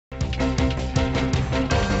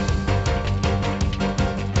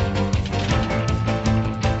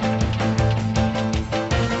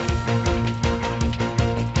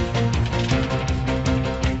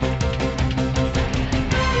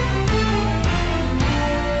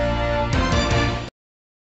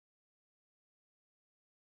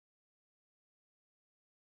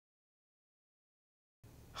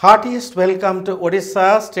Heartiest welcome to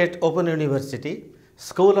Odisha State Open University,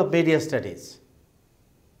 School of Media Studies.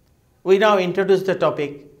 We now introduce the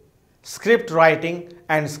topic script writing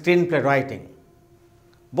and screenplay writing.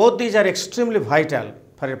 Both these are extremely vital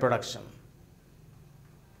for a production.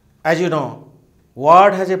 As you know,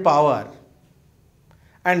 word has a power,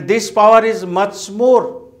 and this power is much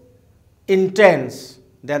more intense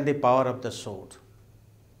than the power of the sword.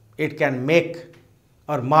 It can make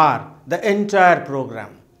or mar the entire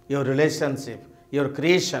program, your relationship, your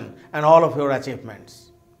creation, and all of your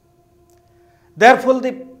achievements. Therefore,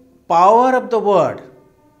 the power of the word,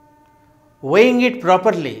 weighing it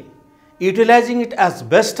properly, utilizing it as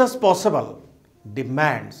best as possible,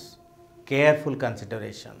 demands careful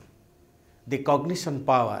consideration. The cognition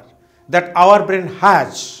power that our brain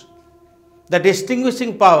has, the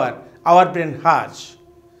distinguishing power our brain has,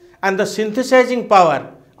 and the synthesizing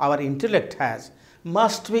power our intellect has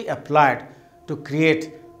must be applied to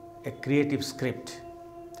create a creative script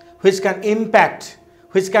which can impact,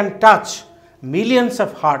 which can touch millions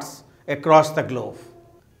of hearts across the globe.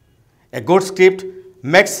 A good script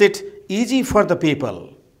makes it easy for the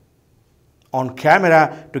people on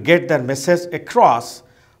camera to get their message across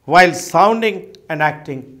while sounding and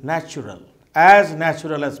acting natural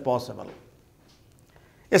as possible.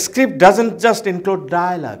 A script doesn't just include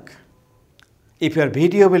dialogue. If your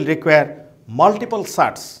video will require multiple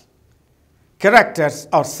shots, characters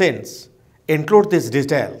or scenes, include these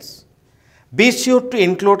details. Be sure to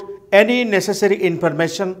include any necessary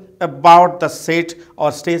information about the set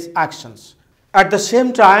or stage actions. At the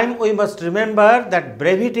same time, we must remember that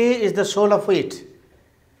brevity is the soul of wit.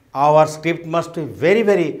 Our script must be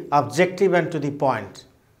very objective and to the point.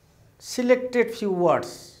 Selected few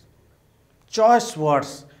words, choice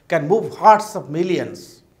words can move hearts of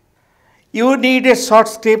millions. You need a short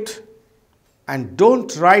script, and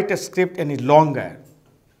don't write a script any longer.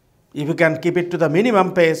 If you can keep it to the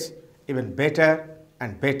minimum pace, even better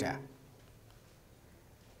and better.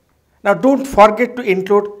 Now don't forget to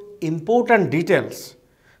include important details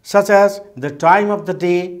such as the time of the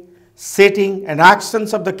day, setting and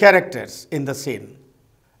actions of the characters in the scene.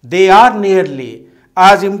 They are nearly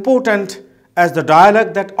as important as the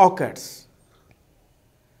dialogue that occurs.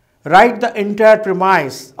 Write the entire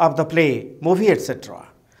premise of the play, movie, etc.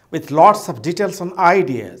 with lots of details and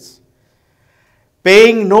ideas,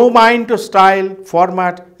 paying no mind to style,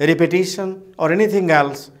 format, repetition, or anything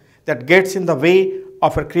else that gets in the way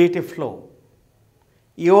of a creative flow.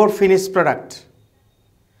 Your finished product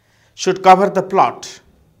should cover the plot,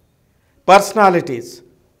 personalities,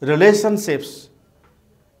 relationships,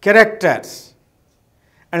 characters,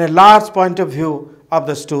 and a large point of view of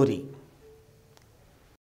the story.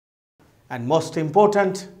 And most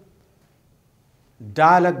important,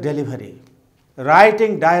 dialogue delivery.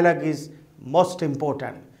 Writing dialogue is most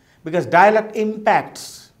important because dialogue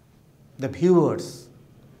impacts the viewers,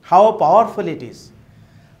 how powerful it is,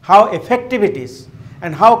 how effective it is,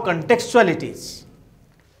 and how contextual it is.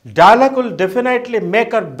 Dialogue will definitely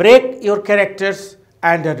make or break your characters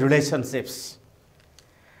and their relationships.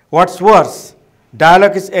 What's worse,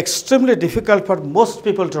 dialogue is extremely difficult for most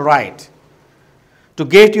people to write. To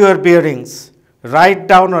get your bearings, write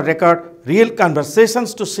down or record real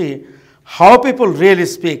conversations to see how people really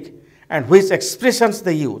speak and which expressions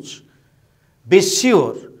they use. Be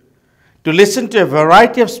sure to listen to a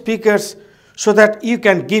variety of speakers so that you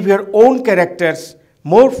can give your own characters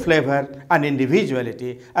more flavor and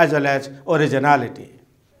individuality as well as originality.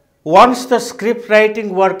 Once the script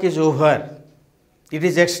writing work is over, it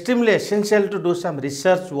is extremely essential to do some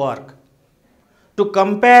research work, to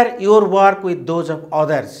compare your work with those of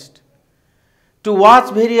others, to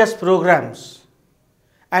watch various programs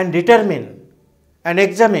and determine and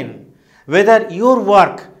examine whether your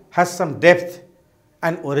work has some depth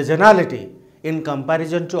and originality in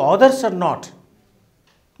comparison to others or not.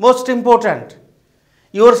 Most important,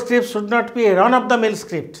 your script should not be a run-of-the-mill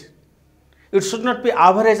script. It should not be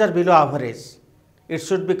average or below average. It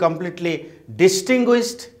should be completely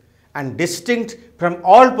distinguished and distinct from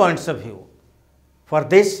all points of view. For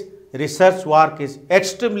this, research work is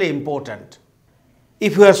extremely important.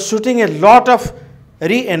 If you are shooting a lot of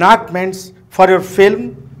reenactments for your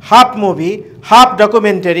film, half movie, half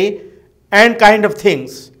documentary and kind of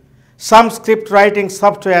things, some script writing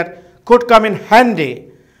software could come in handy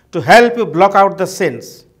to help you block out the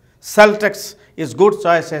scenes. Celtics is good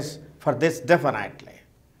choices for this definitely.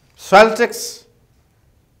 Celtics,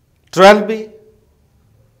 12B,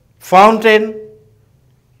 Fountain,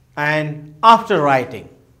 and after writing.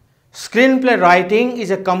 Screenplay writing is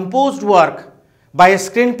a composed work by a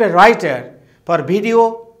screenplay writer for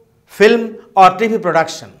video, film or TV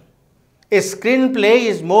production. A screenplay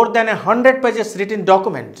is more than 100 pages written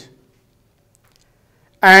document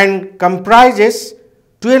and comprises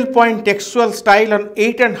 12-point textual style on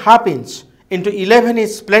 8.5 inch into 11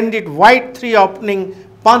 inch splendid white 3-opening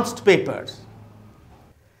punched papers.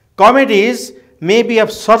 Comedies may be of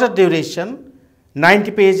shorter duration,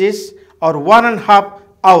 90 pages or 1.5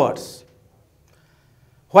 hours,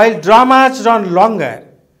 while dramas run longer,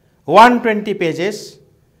 120 pages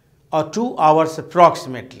or 2 hours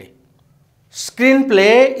approximately.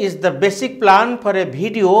 Screenplay is the basic plan for a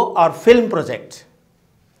video or film project.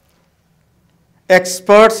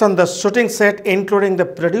 Experts on the shooting set, including the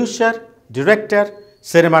producer, director,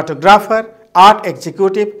 cinematographer, art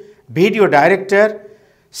executive, video director,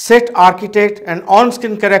 set architect and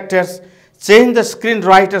on-screen characters, change the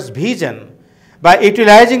screenwriter's vision by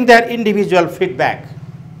utilizing their individual feedback.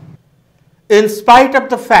 In spite of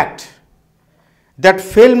the fact that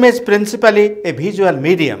film is principally a visual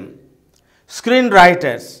medium,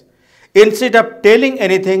 screenwriters, instead of telling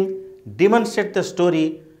anything, demonstrate the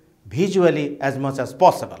story visually as much as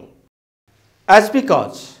possible. As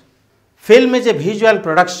because film is a visual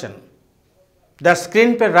production, the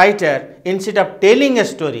screenplay writer, instead of telling a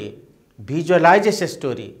story, visualizes a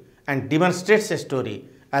story and demonstrates a story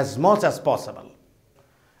as much as possible.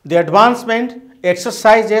 The advancement,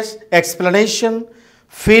 exercises, explanation,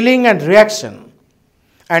 feeling and reaction,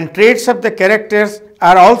 and traits of the characters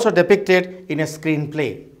are also depicted in a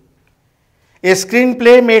screenplay. A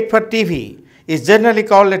screenplay made for TV is generally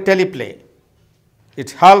called a teleplay.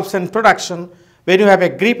 It helps in production when you have a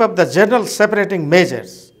grip of the general separating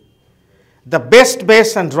measures. The best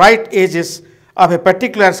base and right edges of a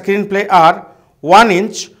particular screenplay are 1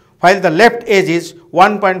 inch, while the left edge is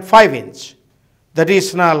 1.5 inch. The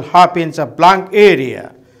additional half inch of blank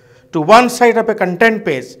area to one side of a content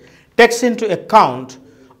page takes into account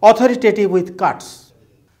authoritative with cuts.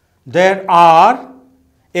 There are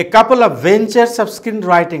a couple of ventures of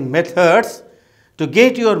screenwriting methods to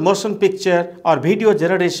get your motion picture or video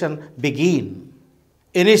generation begin.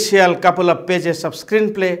 Initial couple of pages of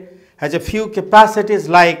screenplay has a few capacities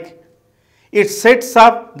like it sets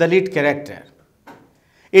up the lead character.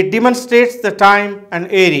 It demonstrates the time and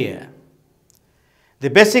area. The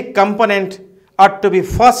basic component ought to be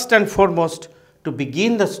first and foremost to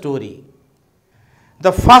begin the story.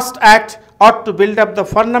 The first act ought to build up the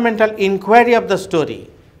fundamental inquiry of the story.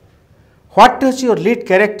 What does your lead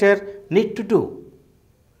character need to do?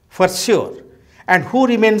 For sure, and who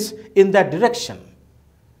remains in that direction?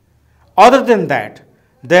 Other than that,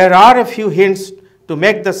 there are a few hints to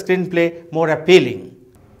make the screenplay more appealing.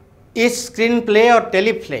 Each screenplay or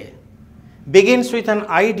teleplay begins with an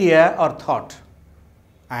idea or thought,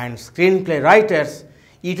 and screenplay writers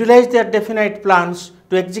utilize their definite plans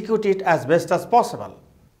to execute it as best as possible.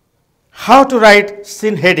 How to write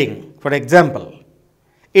scene heading, for example,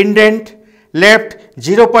 indent, left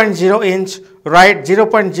 0.0 inch, right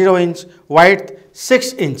 0.0 inch, width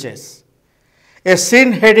 6 inches. A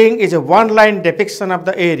scene heading is a one-line depiction of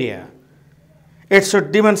the area. It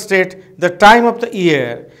should demonstrate the time of the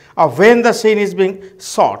year of when the scene is being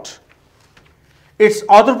shot. It's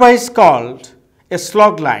otherwise called a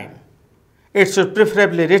slog line. It should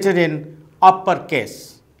preferably written in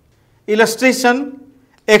uppercase. Illustration: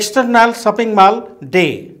 external shopping mall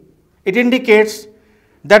day. It indicates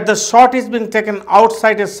that the shot is being taken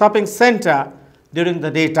outside a shopping center during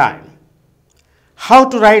the daytime. How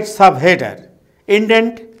to write subheader: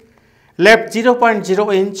 indent, left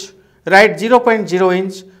 0.0 inch, right 0.0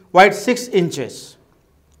 inch, wide 6 inches.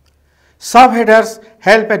 Subheaders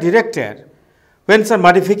help a director when some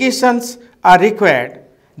modifications are required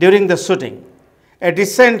during the shooting. A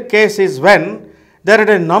recent case is when there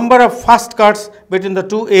are a number of fast cuts between the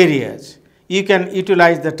two areas. You can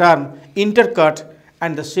utilize the term intercut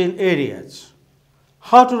and the scene areas.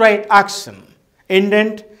 How to write action: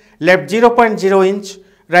 indent, left 0.0 inch,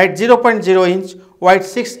 right 0.0 inch, wide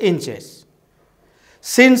 6 inches.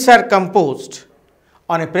 Scenes are composed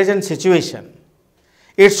on a present situation.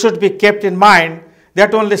 It should be kept in mind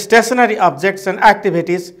that only stationary objects and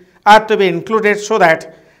activities are to be included so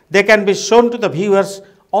that they can be shown to the viewers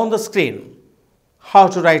on the screen. How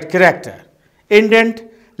to write character: indent,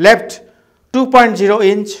 left 2.0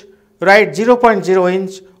 inch, right 0.0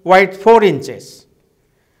 inch, wide 4 inches.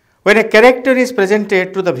 When a character is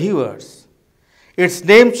presented to the viewers, its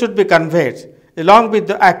name should be conveyed along with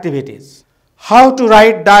the activities. How to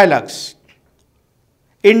write dialogues: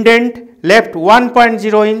 indent, left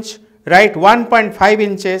 1.0 inch, right 1.5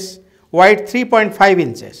 inches, wide 3.5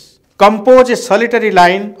 inches. Compose a solitary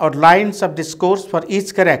line or lines of discourse for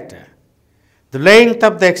each character. The length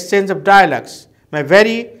of the exchange of dialogues may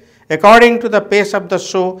vary according to the pace of the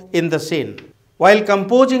show in the scene. While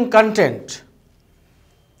composing content,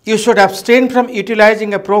 you should abstain from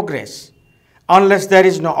utilizing a progress unless there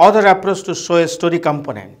is no other approach to show a story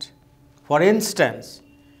component. For instance,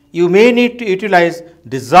 you may need to utilize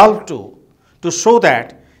dissolve to show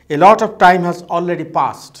that a lot of time has already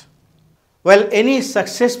passed. Well, any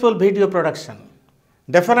successful video production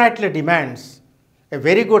definitely demands a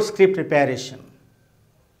very good script preparation.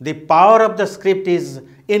 The power of the script is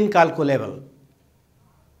incalculable.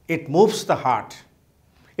 It moves the heart.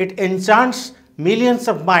 It enchants millions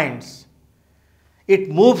of minds. It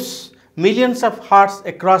moves millions of hearts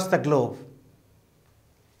across the globe.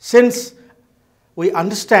 Since we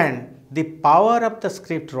understand the power of the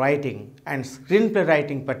script writing and screenplay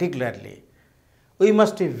writing particularly, we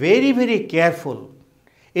must be very, very careful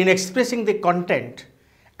in expressing the content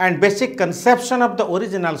and basic conception of the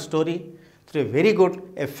original story through a very good,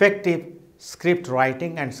 effective script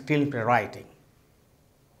writing and screenplay writing.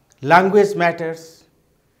 Language matters,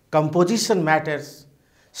 composition matters,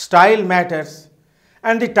 style matters,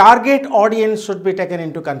 and the target audience should be taken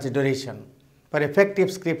into consideration for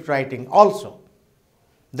effective script writing also.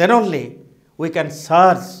 Then only we can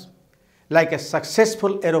surge like a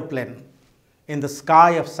successful aeroplane in the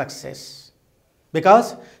sky of success,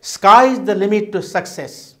 because sky is the limit to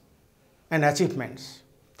success and achievements.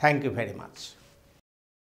 Thank you very much.